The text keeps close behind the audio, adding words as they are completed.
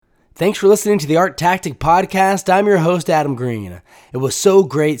Thanks for listening to the ArtTactic Podcast. I'm your host, Adam Green. It was so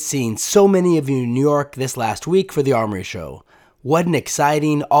great seeing so many of you in New York this last week for the Armory Show. What an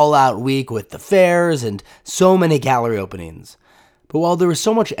exciting, all-out week with the fairs and so many gallery openings. But while there was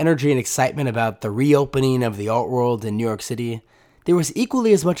so much energy and excitement about the reopening of the art world in New York City, there was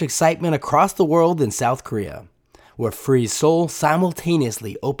equally as much excitement across the world in South Korea, where Frieze Seoul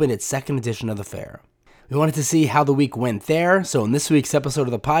simultaneously opened its second edition of the fair. We wanted to see how the week went there, so in this week's episode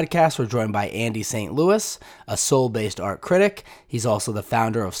of the podcast, we're joined by Andy St. Louis, a Seoul-based art critic. He's also the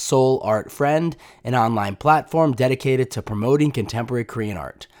founder of Seoul Art Friend, an online platform dedicated to promoting contemporary Korean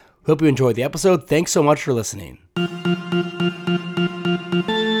art. Hope you enjoyed the episode. Thanks so much for listening.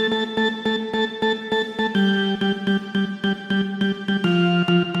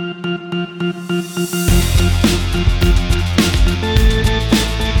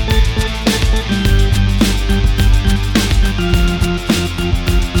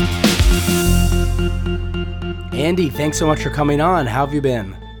 Andy, thanks so much for coming on. How have you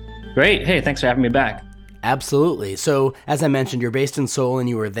been? Great. Hey, thanks for having me back. Absolutely. So, as I mentioned, you're based in Seoul and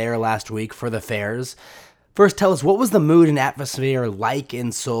you were there last week for the fairs. First, tell us, what was the mood and atmosphere like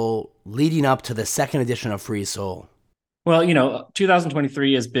in Seoul leading up to the second edition of Frieze Seoul? Well,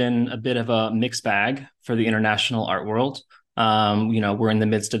 2023 has been a bit of a mixed bag for the international art world. We're in the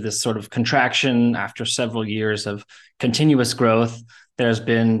midst of this sort of contraction after several years of continuous growth. There's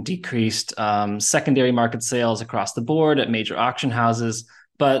been decreased secondary market sales across the board at major auction houses.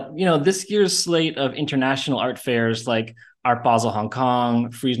 But, this year's slate of international art fairs like Art Basel Hong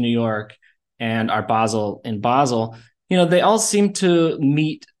Kong, Frieze New York, and Art Basel in Basel, they all seem to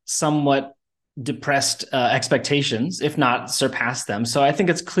meet somewhat depressed expectations, if not surpass them. So I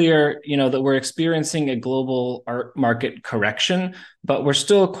think it's clear, that we're experiencing a global art market correction, but we're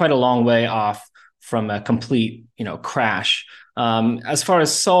still quite a long way off from a complete, crash. As far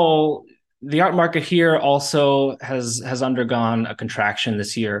as Seoul, the art market here also has undergone a contraction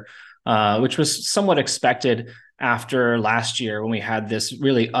this year, which was somewhat expected after last year when we had this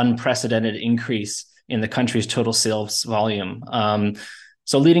really unprecedented increase in the country's total sales volume.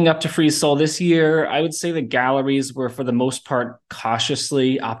 So leading up to Frieze Seoul this year, I would say the galleries were for the most part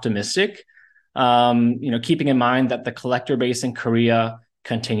cautiously optimistic, keeping in mind that the collector base in Korea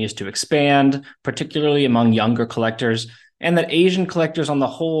continues to expand, particularly among younger collectors, and that Asian collectors on the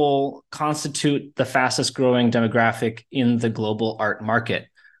whole constitute the fastest growing demographic in the global art market.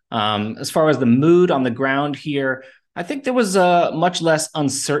 As far as the mood on the ground here, I think there was much less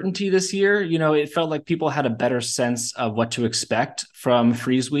uncertainty this year. It felt like people had a better sense of what to expect from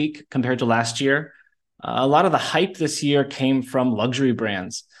Frieze Week compared to last year. A lot of the hype this year came from luxury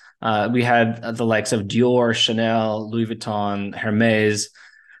brands. We had the likes of Dior, Chanel, Louis Vuitton, Hermes,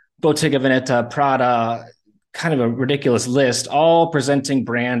 Bottega Veneta, Prada, kind of a ridiculous list, all presenting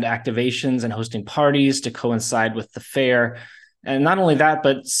brand activations and hosting parties to coincide with the fair. And not only that,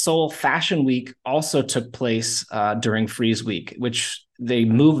 but Seoul Fashion Week also took place during Frieze Week, which they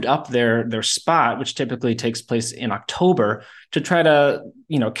moved up their spot, which typically takes place in October, to try to,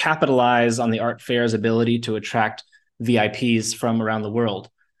 capitalize on the art fair's ability to attract VIPs from around the world.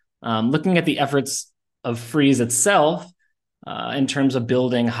 Looking at the efforts of Frieze itself, in terms of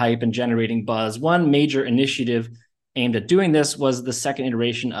building hype and generating buzz, one major initiative aimed at doing this was the second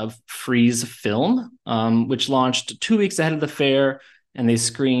iteration of Frieze Film, which launched 2 weeks ahead of the fair, and they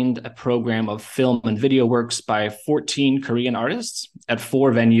screened a program of film and video works by 14 Korean artists at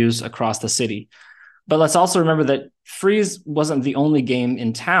 4 venues across the city. But let's also remember that Frieze wasn't the only game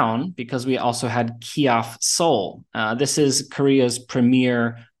in town, because we also had Kioff Seoul. This is Korea's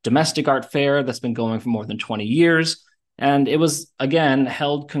premier domestic art fair that's been going for more than 20 years. And it was, again,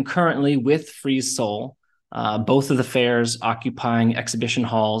 held concurrently with Frieze Seoul, both of the fairs occupying exhibition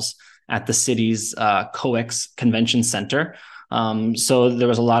halls at the city's COEX Convention Center. So there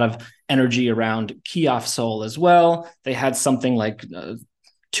was a lot of energy around Kioff Seoul as well. They had something like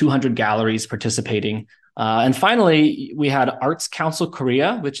 200 galleries participating. And finally, we had Arts Council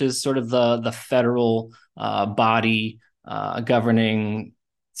Korea, which is sort of the federal body governing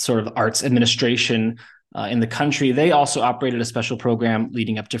sort of arts administration in the country. They also operated a special program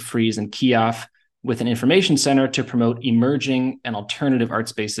leading up to Frieze and Kioff with an information center to promote emerging and alternative art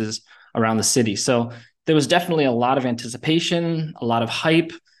spaces around the city. So there was definitely a lot of anticipation, a lot of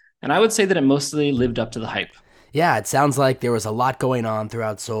hype, and I would say that it mostly lived up to the hype. Yeah, it sounds like there was a lot going on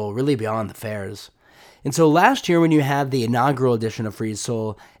throughout Seoul, really beyond the fairs. And so last year when you had the inaugural edition of Frieze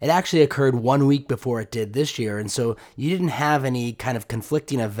Seoul, it actually occurred 1 week before it did this year, and so you didn't have any kind of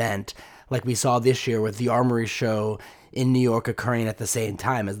conflicting event like we saw this year with the Armory Show in New York occurring at the same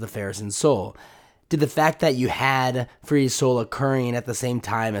time as the fairs in Seoul. Did the fact that you had Frieze Seoul occurring at the same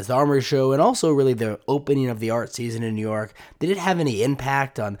time as the Armory Show and also really the opening of the art season in New York, did it have any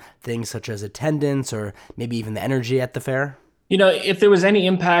impact on things such as attendance or maybe even the energy at the fair? If there was any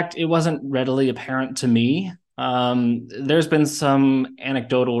impact, it wasn't readily apparent to me. There's been some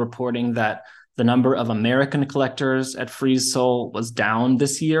anecdotal reporting that the number of American collectors at Frieze Seoul was down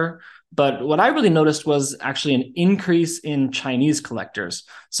this year. But what I really noticed was actually an increase in Chinese collectors.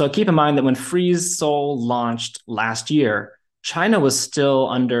 So keep in mind that when Frieze Seoul launched last year, China was still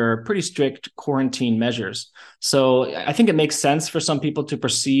under pretty strict quarantine measures. So I think it makes sense for some people to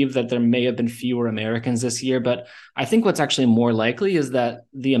perceive that there may have been fewer Americans this year. But I think what's actually more likely is that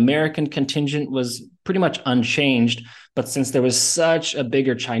the American contingent was pretty much unchanged. But since there was such a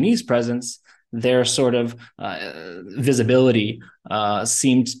bigger Chinese presence, their sort of visibility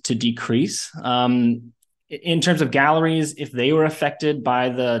seemed to decrease. In terms of galleries, if they were affected by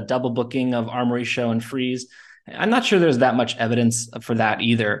the double booking of Armory Show and Frieze, I'm not sure there's that much evidence for that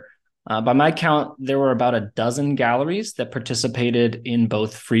either. By my count, there were about a dozen galleries that participated in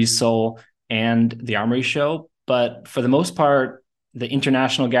both Frieze Seoul and the Armory Show. But for the most part, the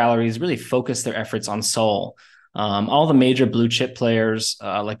international galleries really focused their efforts on Seoul. All the major blue chip players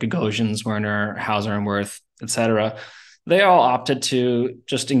like Gagosian, Werner, Hauser and Wirth, etc., they all opted to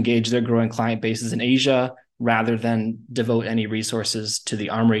just engage their growing client bases in Asia rather than devote any resources to the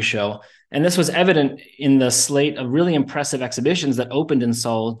Armory Show. And this was evident in the slate of really impressive exhibitions that opened in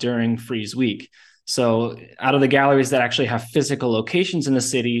Seoul during Frieze Week. So out of the galleries that actually have physical locations in the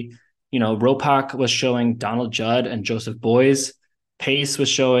city, Ropak was showing Donald Judd and Joseph Beuys. Pace was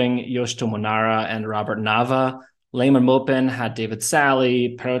showing Yoshito Monara and Robert Nava. Lehman Mopin had David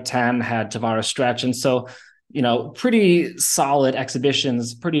Sally. Perotan had Tavares Stretch. And so, pretty solid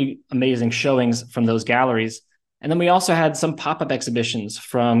exhibitions, pretty amazing showings from those galleries. And then we also had some pop-up exhibitions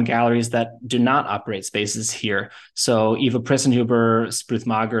from galleries that do not operate spaces here. So Eva Prissenhuber, Spruth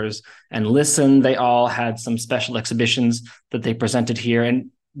Magers, and Listen, they all had some special exhibitions that they presented here.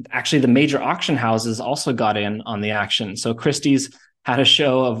 And actually the major auction houses also got in on the action. So Christie's had a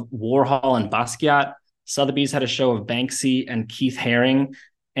show of Warhol and Basquiat. Sotheby's had a show of Banksy and Keith Haring.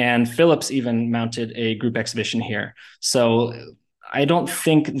 And Phillips even mounted a group exhibition here. So I don't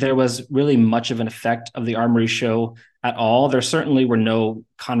think there was really much of an effect of the Armory Show at all. There certainly were no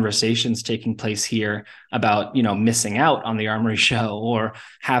conversations taking place here about, missing out on the Armory Show or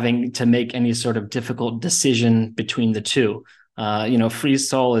having to make any sort of difficult decision between the two. Frieze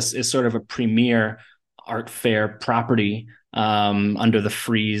Seoul is sort of a premier art fair property under the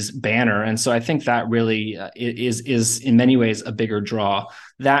Frieze banner. And so I think that really is in many ways a bigger draw.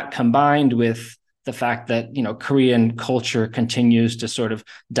 That combined with the fact that, Korean culture continues to sort of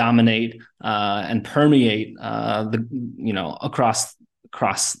dominate and permeate across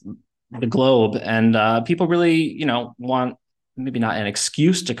the globe. And people really, want maybe not an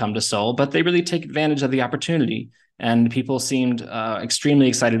excuse to come to Seoul, but they really take advantage of the opportunity. And people seemed extremely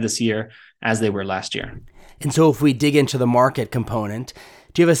excited this year as they were last year. And so if we dig into the market component,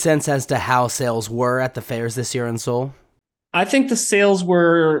 do you have a sense as to how sales were at the fairs this year in Seoul? I think the sales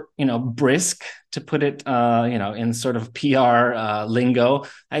were, brisk, to put it, in sort of PR lingo.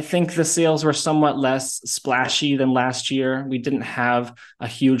 I think the sales were somewhat less splashy than last year. We didn't have a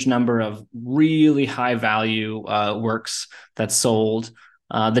huge number of really high value works that sold.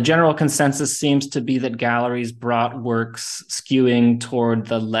 The general consensus seems to be that galleries brought works skewing toward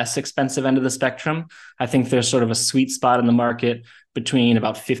the less expensive end of the spectrum. I think there's sort of a sweet spot in the market between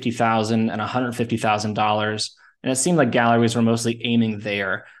about $50,000 and $150,000. And it seemed like galleries were mostly aiming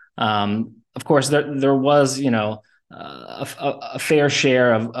there. Of course, there was, a fair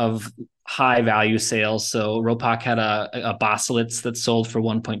share of high value sales. So Ropak had a Baselitz that sold for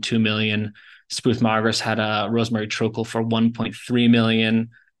 1.2 million. Spruth Magers had a Rosemary Trokel for 1.3 million.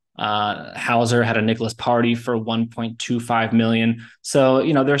 Hauser had a Nicholas Party for 1.25 million. So,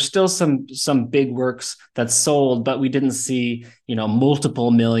 there's still some big works that sold, but we didn't see,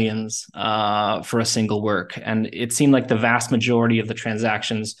 multiple millions for a single work. And it seemed like the vast majority of the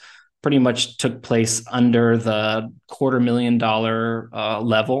transactions pretty much took place under the $250,000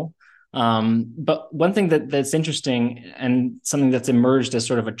 level. But one thing that's interesting and something that's emerged as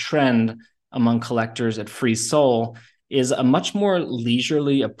sort of a trend among collectors at Frieze Seoul is a much more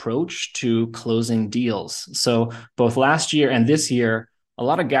leisurely approach to closing deals. So both last year and this year, a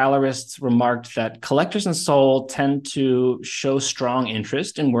lot of gallerists remarked that collectors in Seoul tend to show strong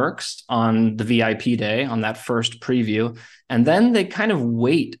interest in works on the VIP day, on that first preview, and then they kind of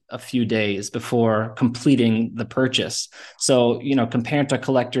wait a few days before completing the purchase. So, compared to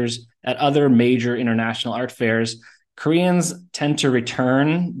collectors at other major international art fairs, Koreans tend to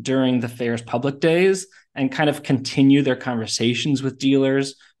return during the fair's public days and kind of continue their conversations with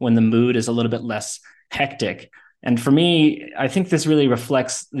dealers when the mood is a little bit less hectic. And for me, I think this really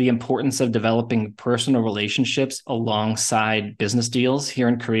reflects the importance of developing personal relationships alongside business deals here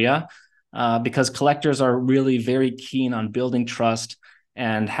in Korea, because collectors are really very keen on building trust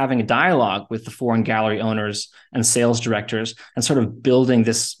and having a dialogue with the foreign gallery owners and sales directors and sort of building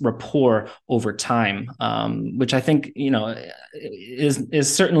this rapport over time, which I think,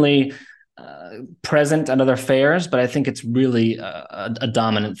 is certainly present at other fairs, but I think it's really a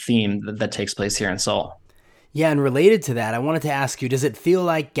dominant theme that takes place here in Seoul. Yeah, and related to that, I wanted to ask you, does it feel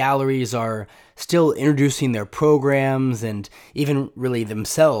like galleries are still introducing their programs and even really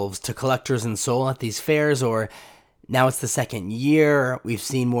themselves to collectors in Seoul at these fairs, or now it's the second year, we've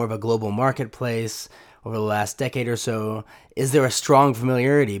seen more of a global marketplace over the last decade or so? Is there a strong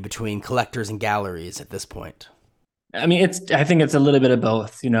familiarity between collectors and galleries at this point? I mean, I think it's a little bit of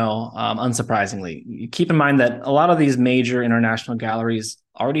both, unsurprisingly. You keep in mind that a lot of these major international galleries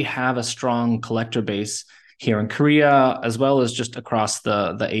already have a strong collector base here in Korea, as well as just across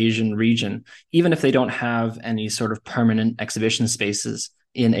the Asian region, even if they don't have any sort of permanent exhibition spaces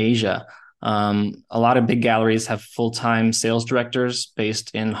in Asia. A lot of big galleries have full-time sales directors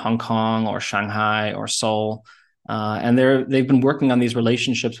based in Hong Kong or Shanghai or Seoul. And they've been working on these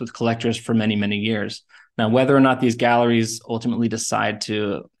relationships with collectors for many, many years. Now, whether or not these galleries ultimately decide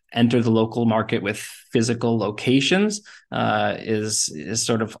to enter the local market with physical locations is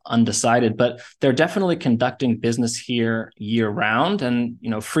sort of undecided, but they're definitely conducting business here year round. And,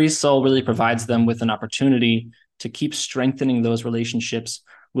 Frieze Seoul really provides them with an opportunity to keep strengthening those relationships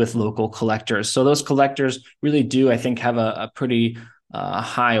with local collectors. So those collectors really do, I think, have a pretty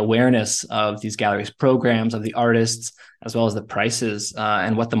high awareness of these galleries' programs, of the artists, as well as the prices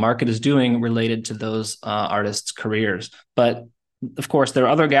and what the market is doing related to those artists' careers. But of course, there are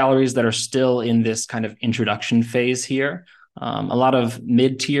other galleries that are still in this kind of introduction phase here. A lot of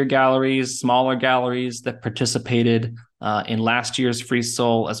mid-tier galleries, smaller galleries that participated in last year's Frieze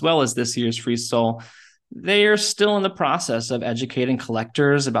Seoul, as well as this year's Frieze Seoul, they are still in the process of educating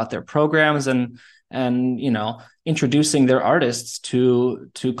collectors about their programs and introducing their artists to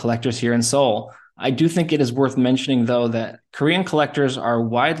collectors here in Seoul. I do think it is worth mentioning, though, that Korean collectors are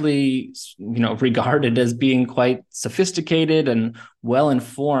widely, regarded as being quite sophisticated and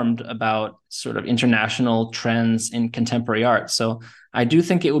well-informed about sort of international trends in contemporary art. So I do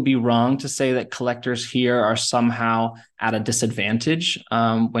think it would be wrong to say that collectors here are somehow at a disadvantage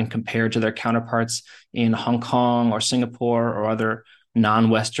when compared to their counterparts in Hong Kong or Singapore or other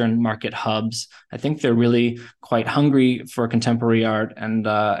non-Western market hubs. I think they're really quite hungry for contemporary art and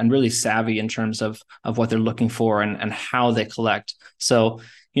really savvy in terms of what they're looking for and how they collect. So,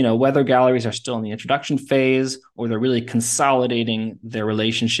 whether galleries are still in the introduction phase or they're really consolidating their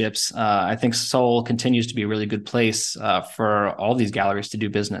relationships, I think Seoul continues to be a really good place for all these galleries to do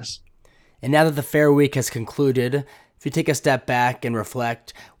business. And now that the fair week has concluded, if you take a step back and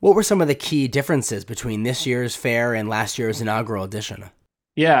reflect, what were some of the key differences between this year's fair and last year's inaugural edition?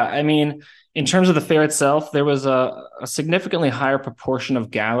 Yeah, I mean, in terms of the fair itself, there was a significantly higher proportion of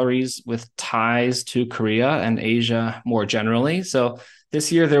galleries with ties to Korea and Asia more generally. So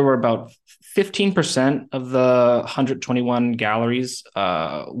this year, there were about 15% of the 121 galleries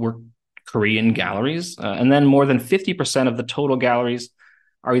were Korean galleries. And then more than 50% of the total galleries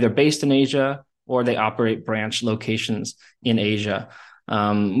are either based in Asia or they operate branch locations in Asia,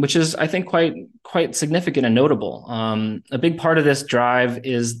 which is, I think, quite significant and notable. A big part of this drive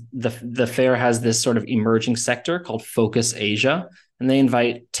is the fair has this sort of emerging sector called Focus Asia, and they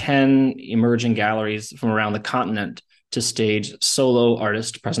invite 10 emerging galleries from around the continent to stage solo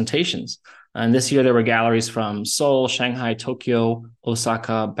artist presentations. And this year there were galleries from Seoul, Shanghai, Tokyo,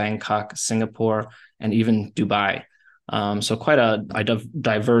 Osaka, Bangkok, Singapore, and even Dubai. So quite a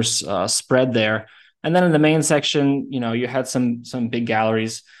diverse spread there. And then in the main section, you had some big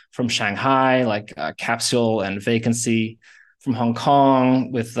galleries from Shanghai, like Capsule and Vacancy, from Hong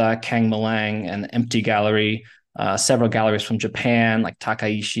Kong with Kang Malang and Empty Gallery, several galleries from Japan, like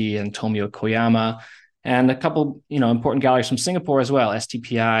Takaishi and Tomio Koyama, and a couple, important galleries from Singapore as well,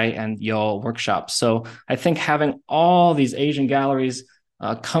 STPI and Yo Workshop. So I think having all these Asian galleries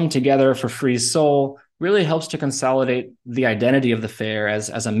come together for Frieze Seoul really helps to consolidate the identity of the fair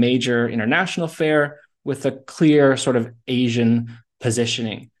as a major international fair with a clear sort of Asian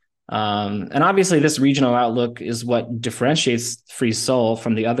positioning. And obviously this regional outlook is what differentiates Frieze Seoul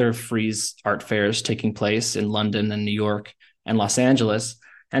from the other Frieze art fairs taking place in London and New York and Los Angeles.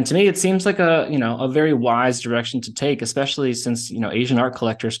 And to me, it seems like a very wise direction to take, especially since, Asian art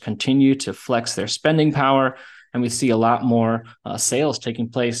collectors continue to flex their spending power and we see a lot more sales taking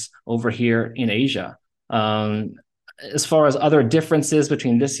place over here in Asia. As far as other differences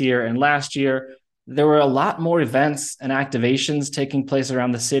between this year and last year, there were a lot more events and activations taking place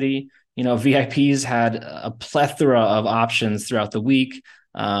around the city. VIPs had a plethora of options throughout the week.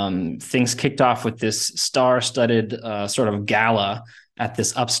 Things kicked off with this star-studded sort of gala at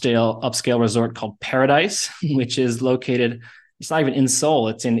this upscale resort called Paradise, which is located. It's not even in Seoul;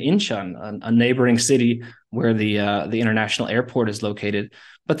 it's in Incheon, a neighboring city where the international airport is located.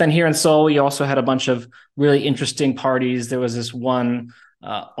 But then here in Seoul, you also had a bunch of really interesting parties. There was this one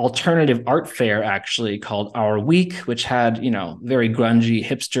alternative art fair actually called Our Week, which had, very grungy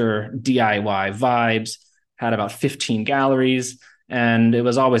hipster DIY vibes, had about 15 galleries. And it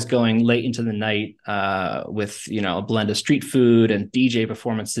was always going late into the night with, a blend of street food and DJ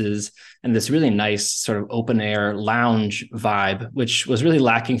performances and this really nice sort of open air lounge vibe, which was really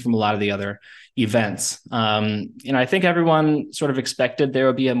lacking from a lot of the other events. I think everyone sort of expected there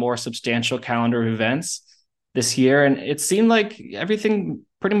would be a more substantial calendar of events this year. And it seemed like everything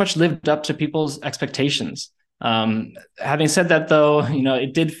pretty much lived up to people's expectations. Having said that, though,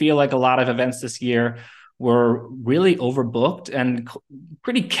 it did feel like a lot of events this year were really overbooked and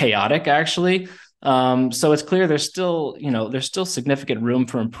pretty chaotic, actually. So it's clear there's still significant room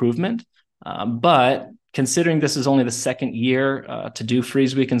for improvement. But considering this is only the second year to do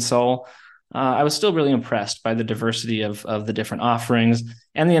Frieze Week in Seoul, I was still really impressed by the diversity of the different offerings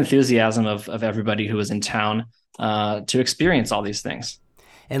and the enthusiasm of everybody who was in town to experience all these things.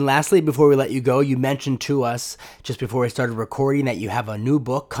 And lastly, before we let you go, you mentioned to us just before we started recording that you have a new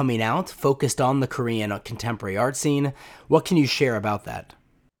book coming out focused on the Korean contemporary art scene. What can you share about that?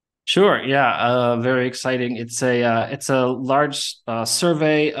 Sure. Yeah. Very exciting. It's a large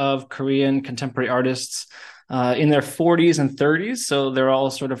survey of Korean contemporary artists in their 40s and 30s. So they're all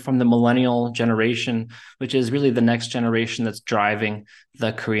sort of from the millennial generation, which is really the next generation that's driving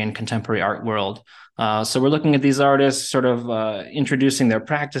the Korean contemporary art world. So we're looking at these artists sort of introducing their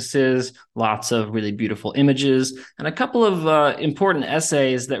practices, lots of really beautiful images, and a couple of important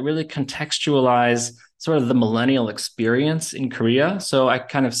essays that really contextualize sort of the millennial experience in Korea. So I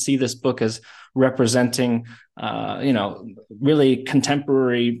kind of see this book as representing, really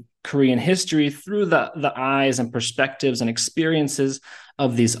contemporary Korean history through the eyes and perspectives and experiences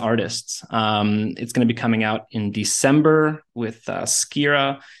of these artists. It's going to be coming out in December with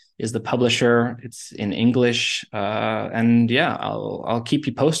Skira is the publisher. It's in English, and yeah, I'll keep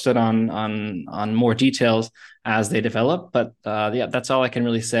you posted on more details as they develop. But yeah, that's all I can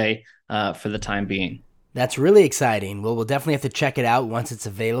really say for the time being. That's really exciting. Well, we'll definitely have to check it out once it's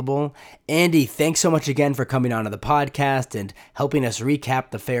available. Andy, thanks so much again for coming onto the podcast and helping us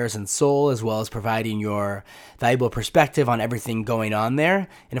recap the fairs in Seoul, as well as providing your valuable perspective on everything going on there.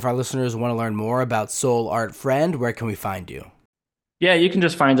 And if our listeners want to learn more about Seoul Art Friend, where can we find you? Yeah, you can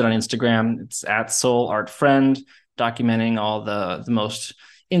just find it on Instagram. It's at Seoul Art Friend, documenting all the most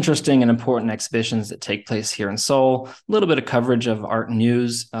interesting and important exhibitions that take place here in Seoul. A little bit of coverage of art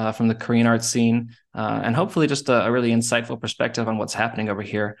news from the Korean art scene, and hopefully just a really insightful perspective on what's happening over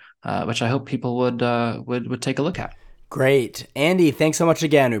here, which I hope people would take a look at. Great. Andy, thanks so much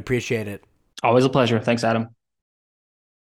again. We appreciate it. Always a pleasure. Thanks, Adam.